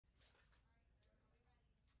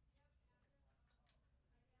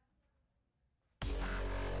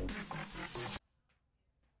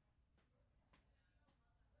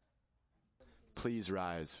please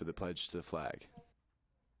rise for the pledge to the flag.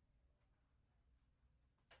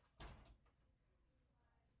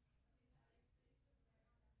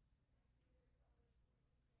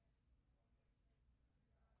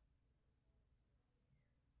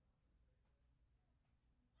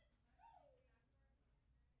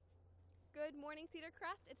 Good morning, Cedar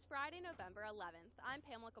Crest. It's Friday, November 11th. I'm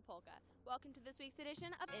Pamela Kapolka. Welcome to this week's edition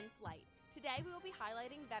of In Flight. Today we will be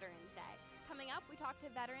highlighting Veterans Day. Coming up, we talk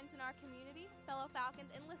to veterans in our community, fellow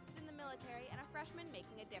Falcons enlisted in the military, and a freshman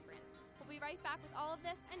making a difference. We'll be right back with all of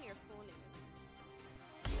this and your school news.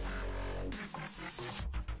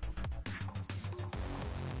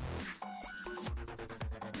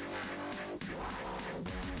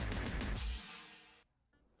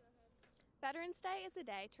 Veterans Day is a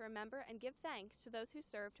day to remember and give thanks to those who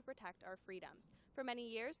serve to protect our freedoms. For many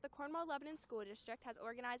years, the Cornwall-Lebanon School District has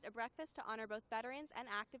organized a breakfast to honor both veterans and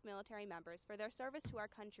active military members for their service to our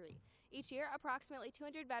country. Each year, approximately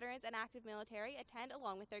 200 veterans and active military attend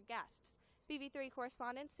along with their guests. BV3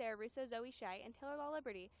 correspondents Sarah Russo, Zoe Shea, and Taylor Law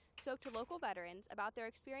Liberty spoke to local veterans about their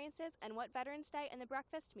experiences and what Veterans Day and the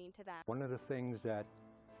breakfast mean to them. One of the things that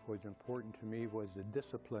was important to me was the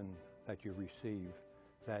discipline that you receive,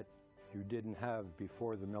 that you didn't have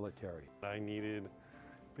before the military. I needed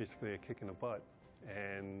basically a kick in the butt,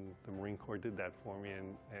 and the Marine Corps did that for me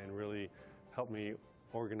and really helped me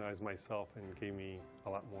organize myself and gave me a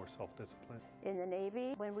lot more self-discipline. In the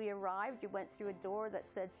Navy, when we arrived, you went through a door that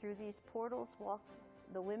said, "Through these portals walk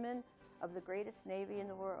the women of the greatest Navy in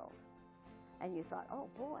the world." And you thought, oh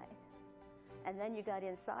boy. And then you got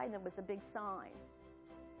inside and there was a big sign.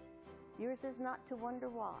 "Yours is not to wonder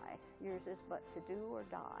why, yours is but to do or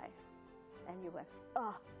die." And you went,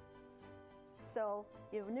 ah. So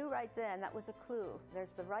you knew right then that was a clue.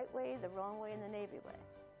 There's the right way, the wrong way, and the Navy way.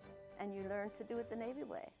 And you learned to do it the Navy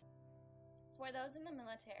way. For those in the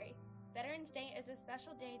military, Veterans Day is a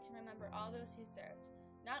special day to remember all those who served.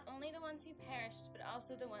 Not only the ones who perished, but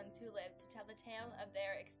also the ones who lived to tell the tale of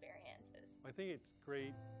their experiences. I think it's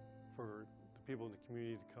great for the people in the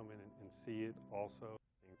community to come in and see it also.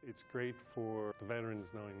 It's great for the veterans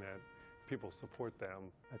knowing that people support them.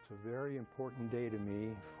 It's a very important day to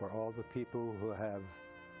me for all the people who have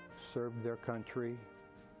served their country,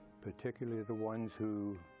 particularly the ones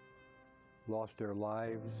who lost their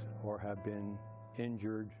lives or have been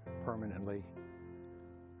injured permanently,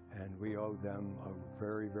 and we owe them a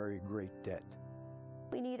very, very great debt.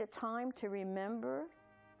 We need a time to remember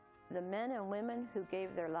the men and women who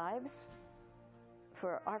gave their lives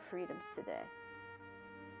for our freedoms today.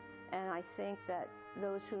 And I think that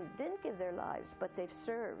those who didn't give their lives, but they've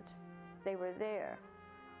served, they were there.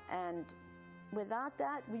 And without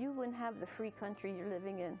that, you wouldn't have the free country you're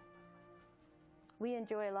living in. We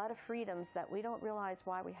enjoy a lot of freedoms that we don't realize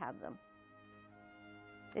why we have them.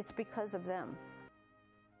 It's because of them.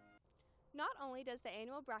 Not only does the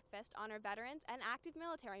annual breakfast honor veterans and active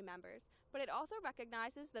military members, but it also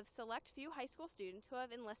recognizes the select few high school students who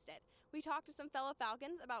have enlisted. We talked to some fellow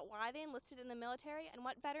Falcons about why they enlisted in the military and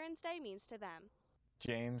what Veterans Day means to them.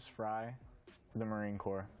 James Fry, the Marine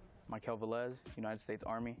Corps. Michael Velez, United States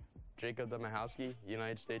Army. Jacob Demahowski,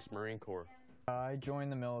 United States Marine Corps. I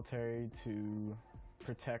joined the military to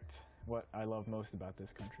protect what I love most about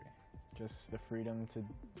this country. Just the freedom to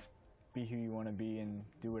be who you want to be and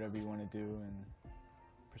do whatever you want to do in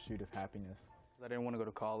pursuit of happiness. I didn't want to go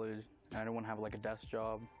to college, and I didn't want to have like a desk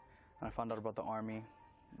job. And I found out about the Army.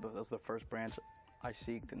 That's the first branch I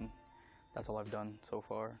seeked, and that's all I've done so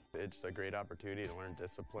far. It's a great opportunity to learn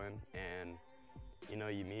discipline, and you know,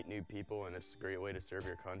 you meet new people, and it's a great way to serve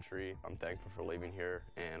your country. I'm thankful for leaving here,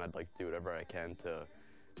 and I'd like to do whatever I can to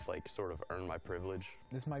sort of earn my privilege.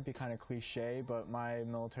 This might be kind of cliche, but my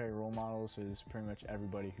military role models is pretty much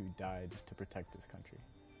everybody who died to protect this country.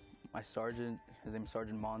 My sergeant, his name's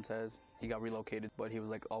Sergeant Montez, he got relocated, but he was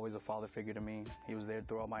like always a father figure to me. He was there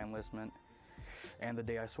throughout my enlistment and the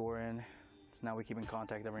day I swore in. Now we keep in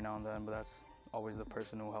contact every now and then, but that's always the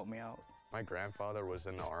person who helped me out. My grandfather was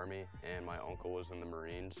in the Army, and my uncle was in the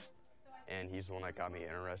Marines. And he's the one that got me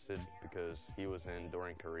interested because he was in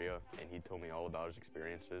during Korea, and he told me all about his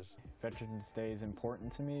experiences. Veterans Day is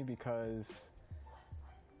important to me because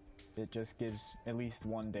it just gives at least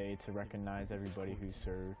one day to recognize everybody who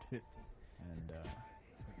served and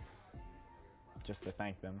just to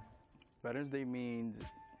thank them. Veterans Day means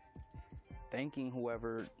thanking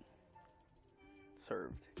whoever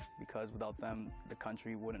served, because without them, the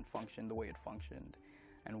country wouldn't function the way it functioned.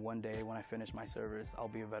 And one day when I finish my service, I'll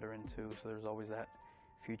be a veteran too, so there's always that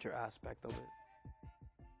future aspect of it.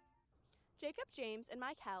 Jacob, James, and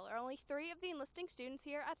Mike Hell are only 3 of the enlisting students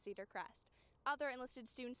here at Cedar Crest. Other enlisted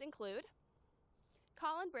students include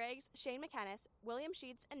Colin Briggs, Shane McKennis, William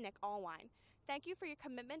Sheets, and Nick Allwine. Thank you for your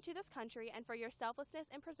commitment to this country and for your selflessness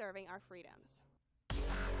in preserving our freedoms.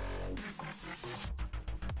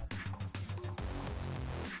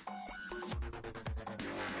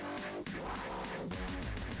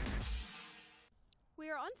 We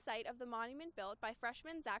are on site of the monument built by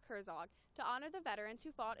freshman Zach Herzog to honor the veterans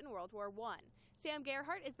who fought in World War I. Sam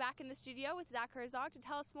Gerhardt is back in the studio with Zach Herzog to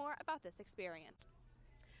tell us more about this experience.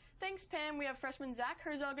 Thanks, Pam. We have freshman Zach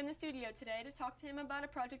Herzog in the studio today to talk to him about a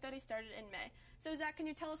project that he started in May. So, Zach, can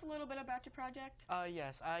you tell us a little bit about your project?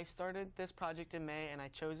 Yes, I started this project in May, and I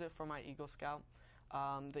chose it for my Eagle Scout.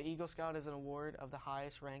 The Eagle Scout is an award of the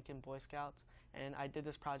highest rank in Boy Scouts, and I did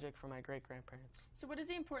this project for my great-grandparents. So what is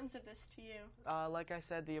the importance of this to you? Like I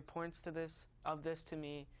said, the importance of this to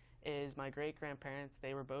me is my great-grandparents.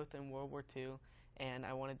 They were both in World War II, and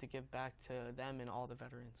I wanted to give back to them and all the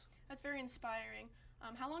veterans. That's very inspiring.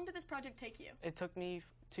 How long did this project take you? It took me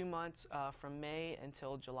 2 months from May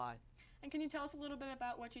until July. And can you tell us a little bit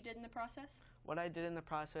about what you did in the process? What I did in the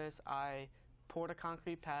process, I poured a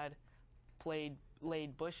concrete pad,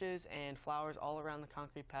 laid bushes and flowers all around the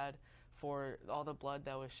concrete pad for all the blood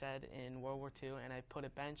that was shed in World War II, and I put a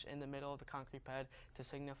bench in the middle of the concrete pad to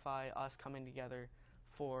signify us coming together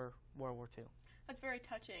for World War II. That's very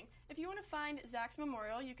touching. If you want to find Zach's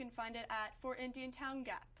memorial, you can find it at Fort Indiantown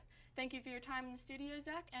Gap. Thank you for your time in the studio,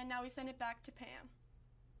 Zach, and now we send it back to Pam.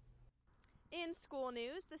 In school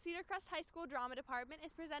news, the Cedar Crest High School Drama Department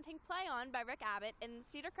is presenting Play On by Rick Abbott in the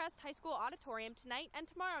Cedar Crest High School Auditorium tonight and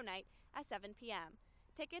tomorrow night at 7 p.m.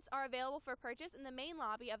 Tickets are available for purchase in the main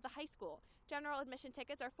lobby of the high school. General admission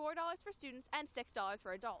tickets are $4 for students and $6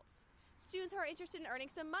 for adults. Students who are interested in earning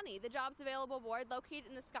some money, the Jobs Available board located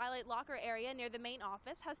in the Skylight Locker area near the main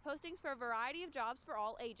office has postings for a variety of jobs for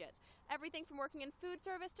all ages. Everything from working in food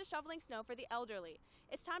service to shoveling snow for the elderly.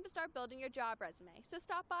 It's time to start building your job resume, so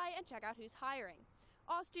stop by and check out who's hiring.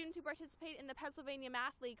 All students who participate in the Pennsylvania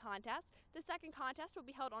Math League contest, the second contest will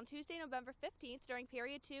be held on Tuesday, November 15th during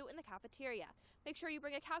period 2 in the cafeteria. Make sure you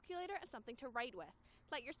bring a calculator and something to write with.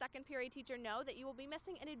 Let your second period teacher know that you will be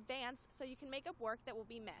missing in advance so you can make up work that will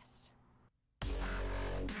be missed.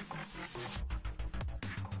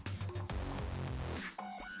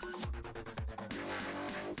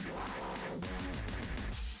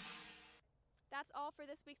 That's all for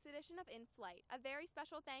this week's edition of In Flight. A very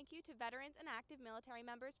special thank you to veterans and active military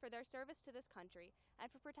members for their service to this country and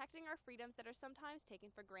for protecting our freedoms that are sometimes taken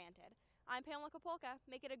for granted. I'm Pamela Kapolka.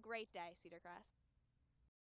 Make it a great day, Cedar Crest.